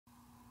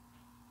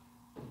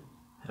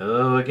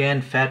Oh,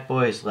 again, Phat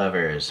Boyz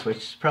lovers,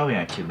 which probably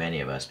aren't too many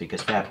of us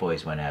because Phat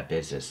Boyz went out of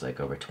business like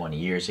over 20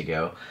 years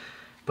ago.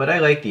 But I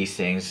like these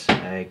things.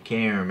 I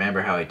can't even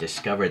remember how I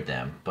discovered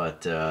them,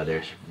 but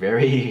they're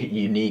very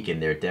unique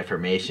in their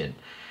deformation.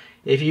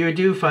 If you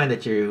do find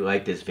that you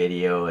like this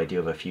video, I do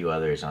have a few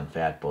others on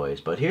Phat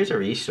Boyz, but here's a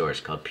resource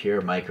called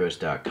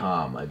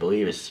puremicros.com. I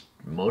believe it's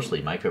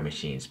mostly micro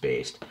machines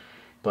based.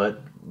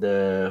 But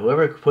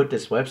whoever put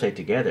this website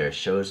together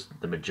shows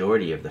the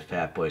majority of the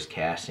Phat Boyz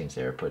castings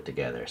that were put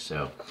together.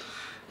 So,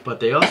 but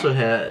they also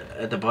have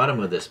at the bottom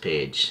of this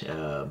page,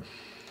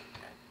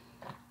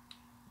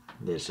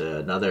 there's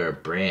another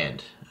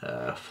brand,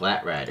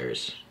 Flat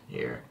Riderz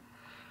here,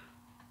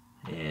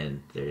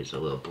 and there's a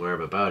little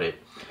blurb about it.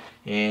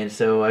 And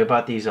so I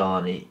bought these all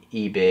on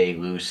eBay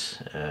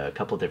loose, a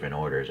couple different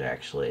orders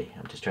actually.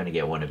 I'm just trying to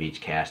get one of each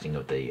casting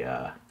of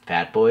the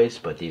Phat Boyz,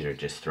 but these are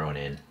just thrown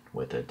in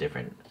with a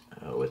different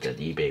with an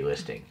eBay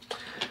listing.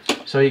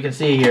 So you can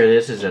see here,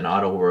 this is an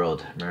Auto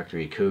World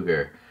Mercury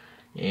Cougar,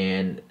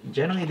 and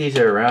generally these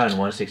are around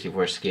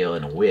 1/64 scale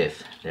in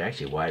width. They're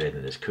actually wider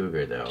than this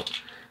Cougar though,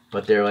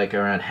 but they're like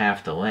around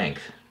half the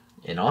length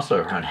and also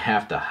around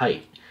half the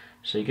height.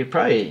 So you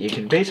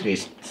can basically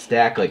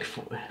stack like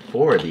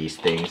four of these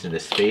things in the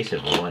space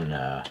of one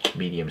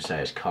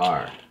medium-sized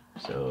car.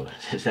 So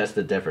that's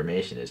the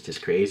deformation. It's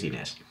just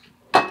craziness.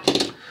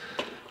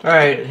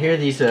 Alright, here are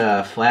these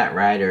Flat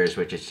Riderz,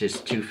 which is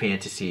just two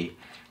fantasy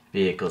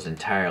vehicles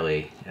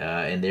entirely.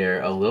 And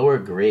they're a lower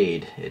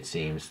grade, it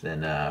seems,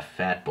 than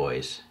Phat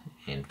Boyz.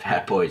 And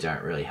Phat Boyz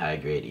aren't really high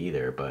grade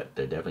either, but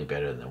they're definitely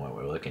better than what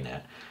we're looking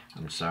at.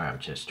 I'm sorry, I'm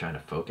just trying to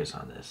focus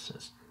on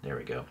this. There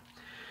we go.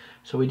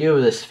 So we do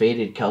have this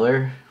faded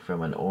color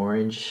from an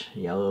orange,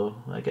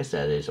 yellow, I guess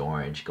that is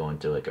orange, going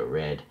to like a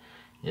red.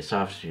 It's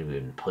obviously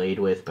been played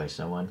with by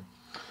someone.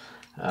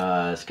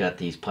 It's got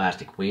these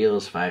plastic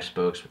wheels, 5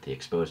 spokes with the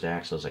exposed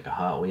axles like a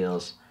Hot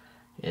Wheels,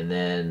 and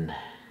then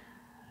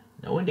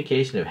no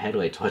indication of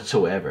headlights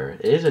whatsoever.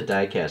 It is a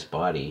die-cast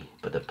body,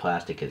 but the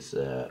plastic is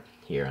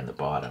here on the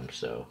bottom,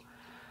 so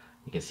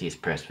you can see it's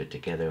pressed fit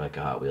together like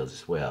a Hot Wheels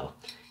as well.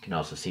 You can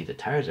also see the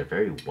tires are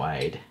very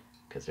wide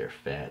because they're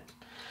fat.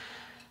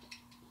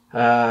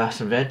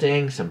 Some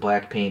venting, some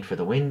black paint for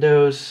the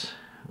windows,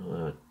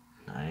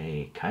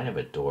 kind of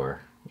a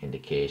door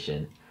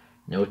indication,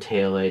 no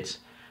taillights.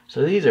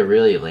 So these are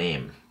really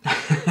lame,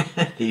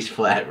 these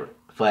flat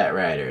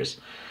Riderz.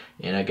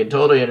 And I can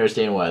totally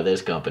understand why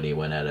this company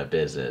went out of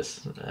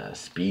business.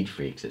 Speed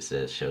Freaks, it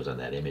says, shows on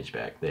that image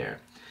back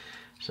there.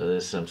 So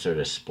this is some sort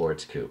of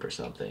sports coupe or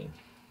something.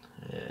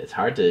 It's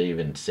hard to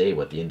even say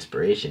what the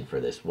inspiration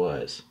for this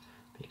was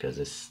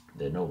because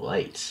there are no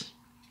lights.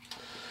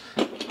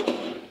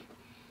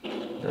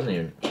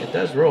 It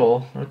does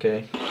roll,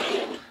 okay.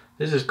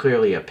 This is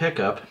clearly a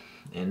pickup,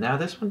 and now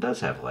this one does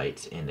have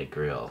lights in the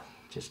grille,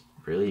 just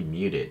really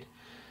muted.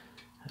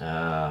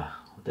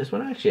 This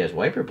one actually has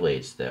wiper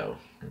blades though,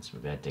 and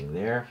some venting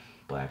there,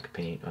 black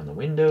paint on the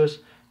windows,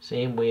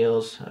 same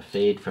wheels, a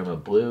fade from a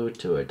blue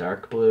to a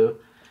dark blue.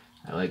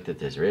 I like that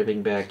there's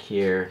ribbing back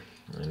here,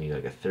 maybe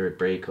like a third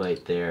brake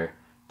light there,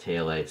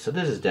 tail lights. So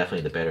this is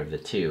definitely the better of the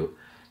two.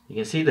 You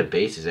can see the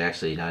base is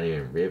actually not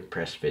even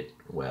press fit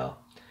well.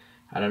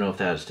 I don't know if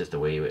that was just the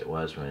way it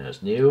was when it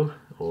was new,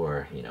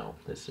 or, you know,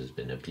 this has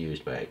been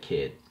abused by a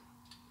kid.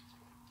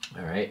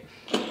 Alright.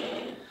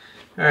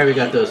 Alright, we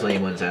got those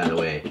lame ones out of the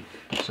way.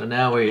 So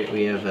now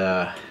we have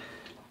the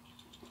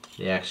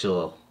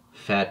actual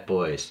Phat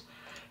Boyz.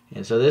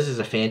 And so this is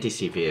a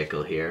fantasy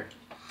vehicle here.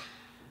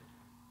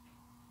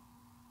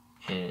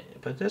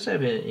 But this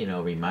have, you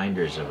know,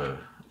 reminders of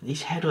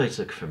these headlights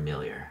look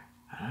familiar.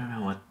 I don't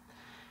know what...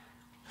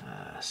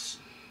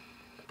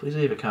 please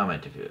leave a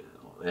comment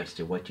as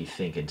to what you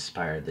think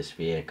inspired this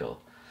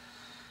vehicle.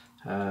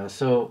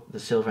 So the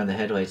silver on the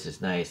headlights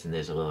is nice, and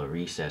there's a little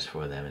recess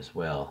for them as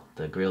well.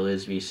 The grille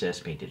is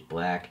recessed, painted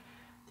black.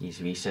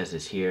 These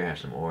recesses here have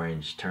some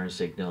orange turn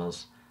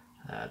signals.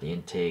 The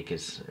intake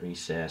is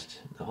recessed.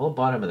 The whole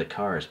bottom of the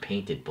car is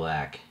painted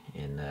black,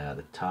 and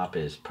the top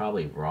is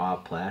probably raw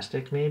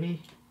plastic,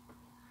 maybe?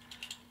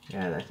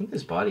 Yeah, I think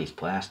this body is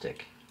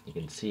plastic. You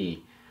can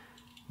see,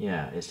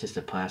 yeah, it's just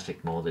a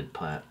plastic molded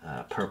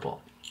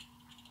purple.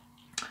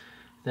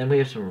 Then we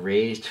have some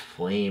raised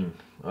flame,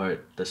 or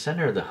the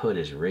center of the hood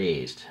is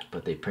raised,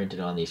 but they printed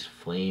on these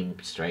flame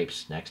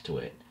stripes next to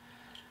it.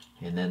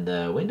 And then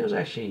the windows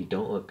actually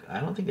don't look, I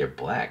don't think they're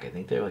black, I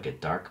think they're like a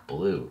dark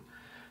blue.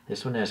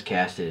 This one has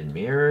casted in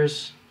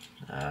mirrors,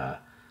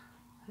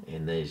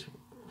 and these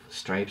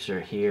stripes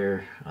are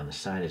here on the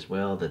side as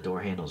well. The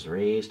door handle's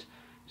raised.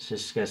 It's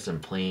just got some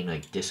plain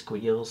like disc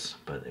wheels,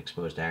 but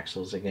exposed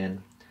axles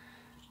again.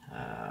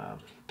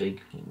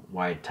 Big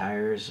wide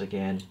tires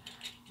again.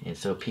 And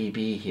so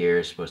PB here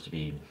is supposed to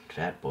be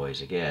Phat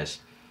Boyz, I guess.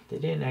 They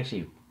didn't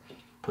actually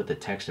put the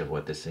text of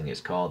what this thing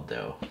is called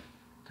though.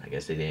 I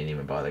guess they didn't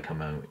even bother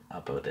coming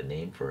up with a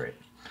name for it.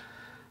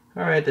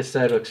 Alright, this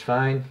side looks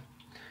fine.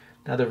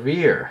 Now the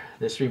rear,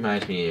 this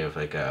reminds me of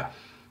like an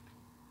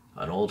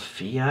old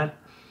Fiat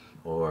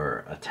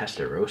or a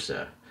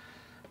Testarossa.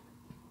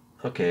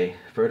 okay,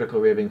 vertical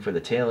ribbing for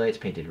the taillights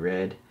painted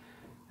red,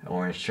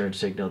 orange turn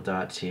signal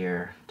dots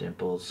here,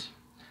 dimples,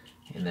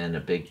 and then a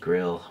big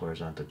grill,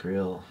 horizontal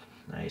grill,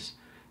 nice.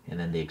 And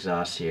then the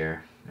exhausts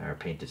here are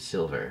painted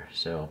silver.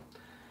 So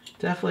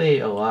definitely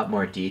a lot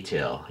more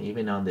detail,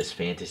 even on this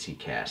fantasy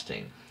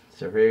casting.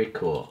 So very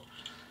cool.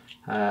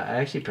 I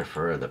actually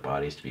prefer the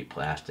bodies to be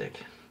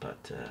plastic,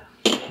 but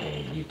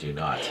you do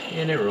not.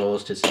 And it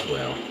rolls just as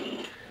well.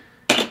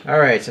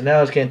 Alright, so now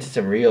let's get into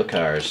some real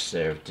cars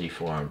that have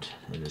deformed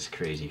in this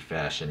crazy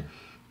fashion.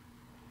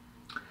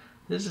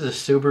 This is a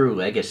Subaru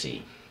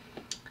Legacy.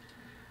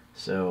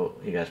 So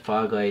you got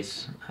fog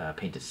lights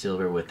painted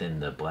silver within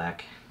the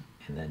black,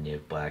 and then you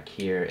have black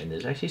here, and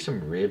there's actually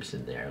some ribs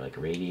in there, like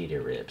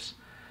radiator ribs.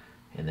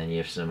 And then you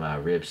have some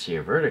ribs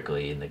here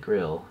vertically in the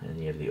grille, and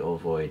you have the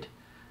ovoid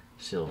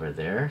silver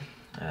there.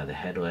 The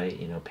headlight,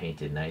 you know,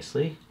 painted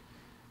nicely,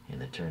 and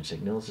the turn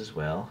signals as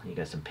well. You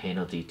got some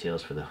panel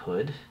details for the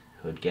hood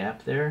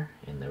gap there,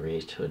 and the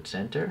raised hood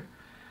center.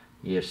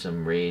 You have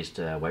some raised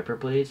wiper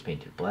blades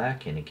painted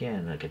black, and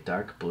again, like a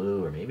dark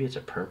blue, or maybe it's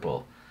a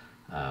purple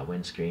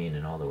windscreen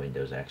and all the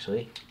windows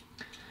actually.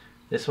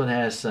 This one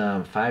has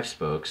 5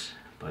 spokes,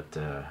 but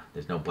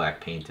there's no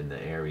black paint in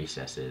the air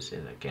recesses,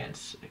 and again,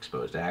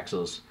 exposed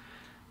axles.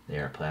 They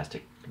are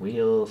plastic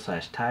wheels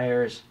 /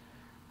 tires.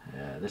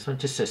 This one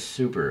just says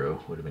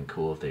Subaru. Would have been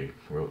cool if they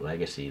wrote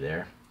Legacy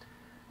there.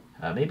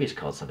 Maybe it's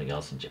called something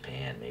else in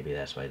Japan. Maybe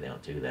that's why they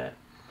don't do that.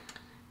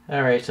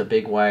 Alright, so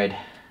big wide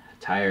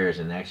tires,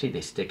 and actually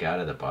they stick out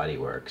of the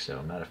bodywork, so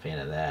I'm not a fan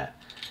of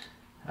that.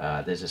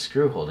 There's a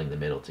screw holding the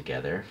middle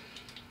together.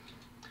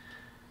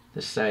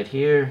 This side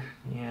here,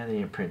 yeah, they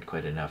didn't print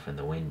quite enough in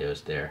the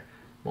windows there.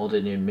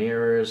 Molded in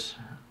mirrors,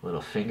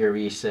 little finger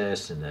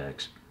recess, and the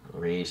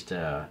raised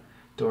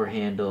door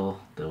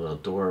handle, the little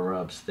door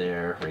rubs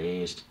there,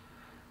 raised.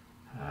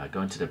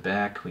 Going to the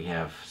back, we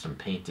have some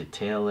painted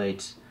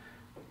taillights.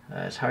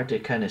 It's hard to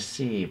kind of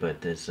see,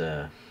 but there's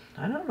I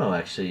don't know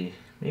actually,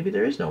 maybe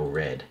there is no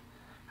red.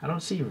 I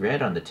don't see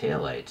red on the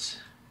taillights.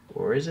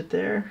 Or is it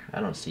there?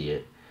 I don't see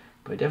it.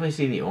 But I definitely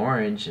see the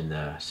orange and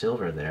the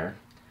silver there.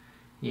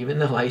 Even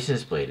the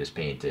license plate is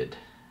painted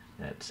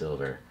that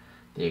silver.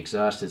 The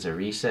exhaust is a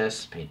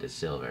recess, painted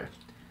silver.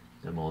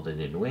 The molded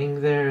in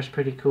wing there is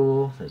pretty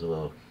cool. There's a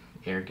little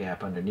air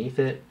gap underneath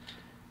it.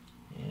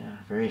 Yeah,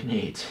 very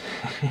neat.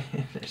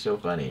 They're so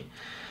funny.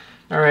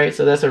 Alright,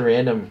 so that's a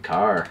random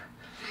car.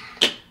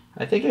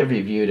 I think I've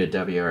reviewed a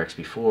WRX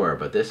before,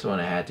 but this one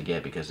I had to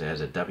get because it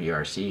has a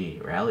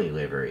WRC rally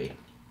livery.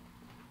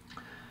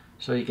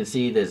 So you can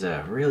see there's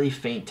a really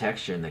faint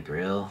texture in the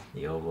grille,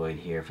 the ovoid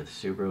here for the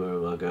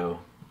Subaru logo.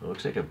 It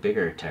looks like a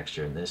bigger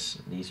texture in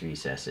these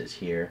recesses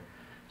here.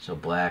 So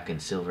black and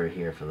silver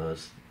here for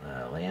those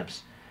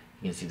lamps.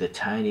 You can see the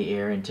tiny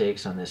air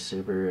intakes on this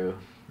Subaru,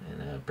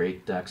 and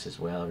brake ducts as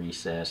well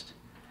recessed.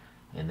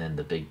 And then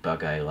the big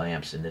bug eye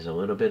lamps, and there's a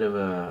little bit of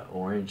a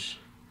orange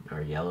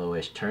or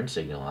yellowish turn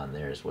signal on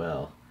there as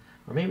well.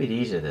 Or maybe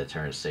these are the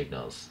turn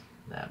signals,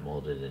 that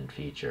molded in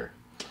feature.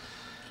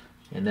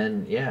 And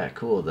then, yeah,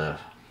 cool, the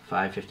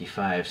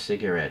 555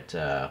 cigarette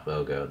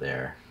logo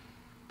there.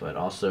 But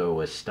also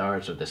with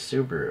stars of the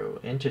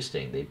Subaru.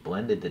 Interesting, they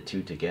blended the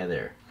two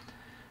together.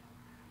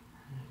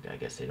 I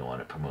guess they don't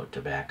want to promote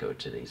tobacco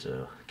to these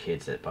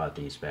kids that bought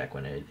these back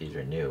when these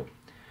were new.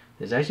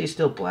 There's actually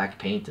still black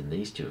paint in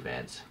these two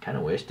vents. Kind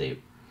of wish they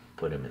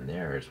put them in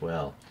there as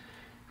well.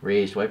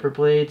 Raised wiper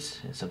blades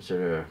and some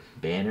sort of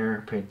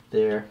banner print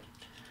there.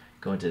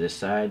 Going to this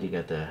side, you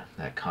got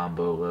that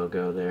combo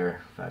logo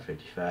there,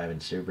 555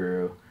 and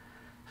Subaru.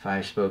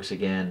 5 spokes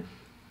again,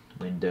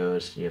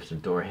 windows, you have some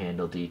door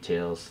handle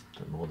details,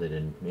 molded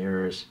in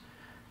mirrors.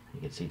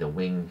 You can see the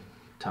wing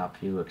top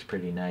view looks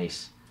pretty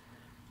nice.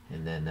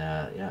 And then,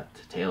 yeah,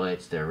 the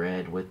taillights, they're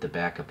red with the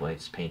backup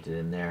lights painted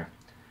in there.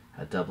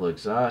 A double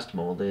exhaust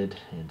molded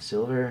in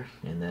silver,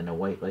 and then a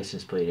white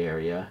license plate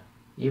area.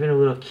 Even a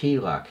little key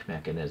lock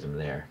mechanism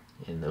there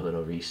in the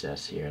little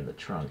recess here in the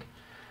trunk.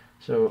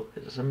 So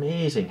it's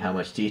amazing how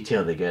much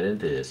detail they got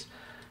into this.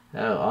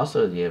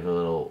 Also, you have a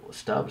little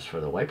stubs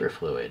for the wiper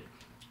fluid.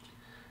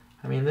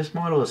 I mean, this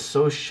model is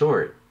so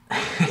short.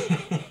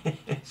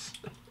 it's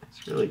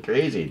really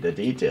crazy, the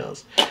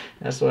details.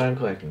 That's why I'm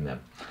collecting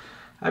them.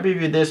 I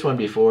reviewed this one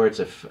before. It's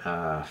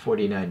a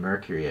 49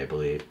 Mercury, I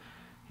believe.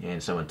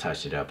 And someone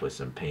touched it up with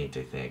some paint,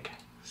 I think.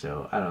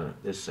 So, I don't know.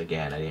 This,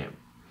 again, I didn't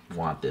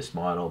want this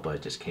model, but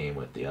it just came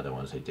with the other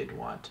ones I did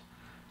want.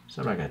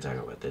 So I'm not going to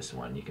talk about this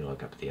one. You can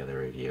look up the other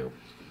review.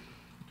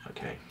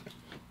 Okay.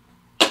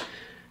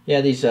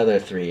 Yeah, these other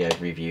 3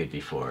 I've reviewed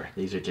before.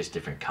 These are just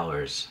different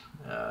colors.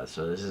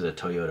 So this is a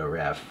Toyota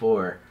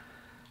RAV4.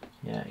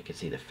 Yeah, you can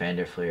see the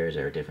fender flares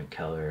are a different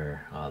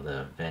color. All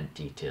the vent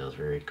details,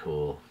 very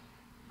cool.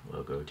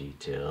 Logo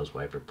details,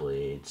 wiper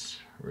blades,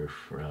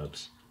 roof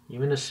rubs.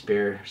 Even a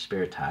spare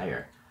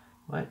tire.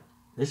 What?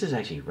 This is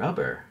actually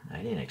rubber. I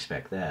didn't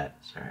expect that.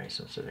 Sorry,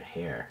 some sort of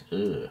hair.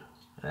 Ugh,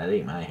 that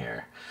ain't my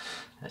hair.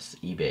 That's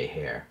eBay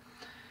hair.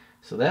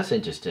 So that's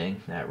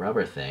interesting, that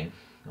rubber thing.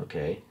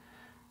 Okay.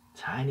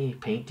 Tiny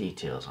paint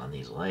details on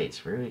these lights.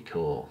 Very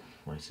cool.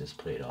 license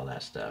plate, all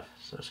that stuff.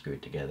 So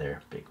screwed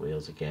together, big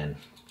wheels again.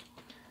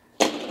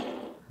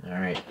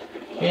 Alright,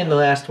 and the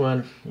last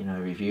one, you know, I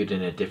reviewed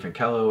in a different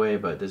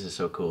colorway, but this is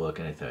so cool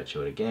looking I thought I'd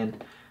show it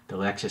again. The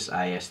Lexus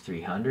IS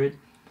 300,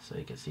 so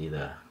you can see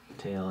the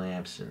tail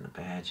lamps and the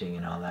badging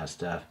and all that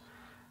stuff.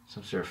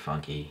 Some sort of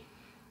funky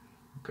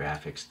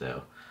graphics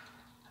though.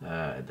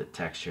 The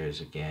texture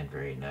is again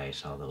very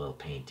nice, all the little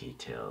paint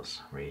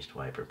details, raised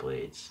wiper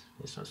blades.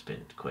 This one's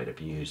been quite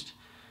abused.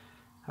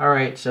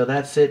 Alright, so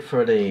that's it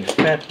for the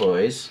Phat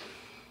Boyz.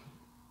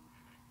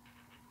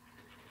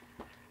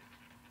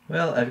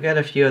 Well, I've got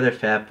a few other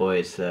Phat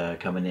Boyz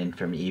coming in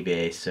from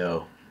eBay,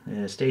 so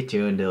stay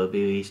tuned. There'll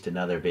be at least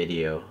another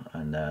video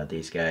on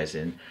these guys.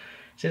 And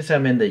since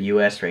I'm in the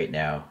US right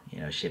now, you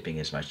know, shipping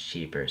is much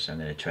cheaper, so I'm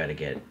going to try to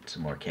get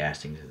some more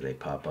castings as they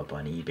pop up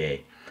on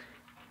eBay.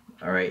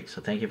 Alright, so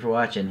thank you for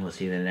watching. We'll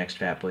see you in the next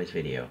Phat Boyz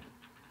video.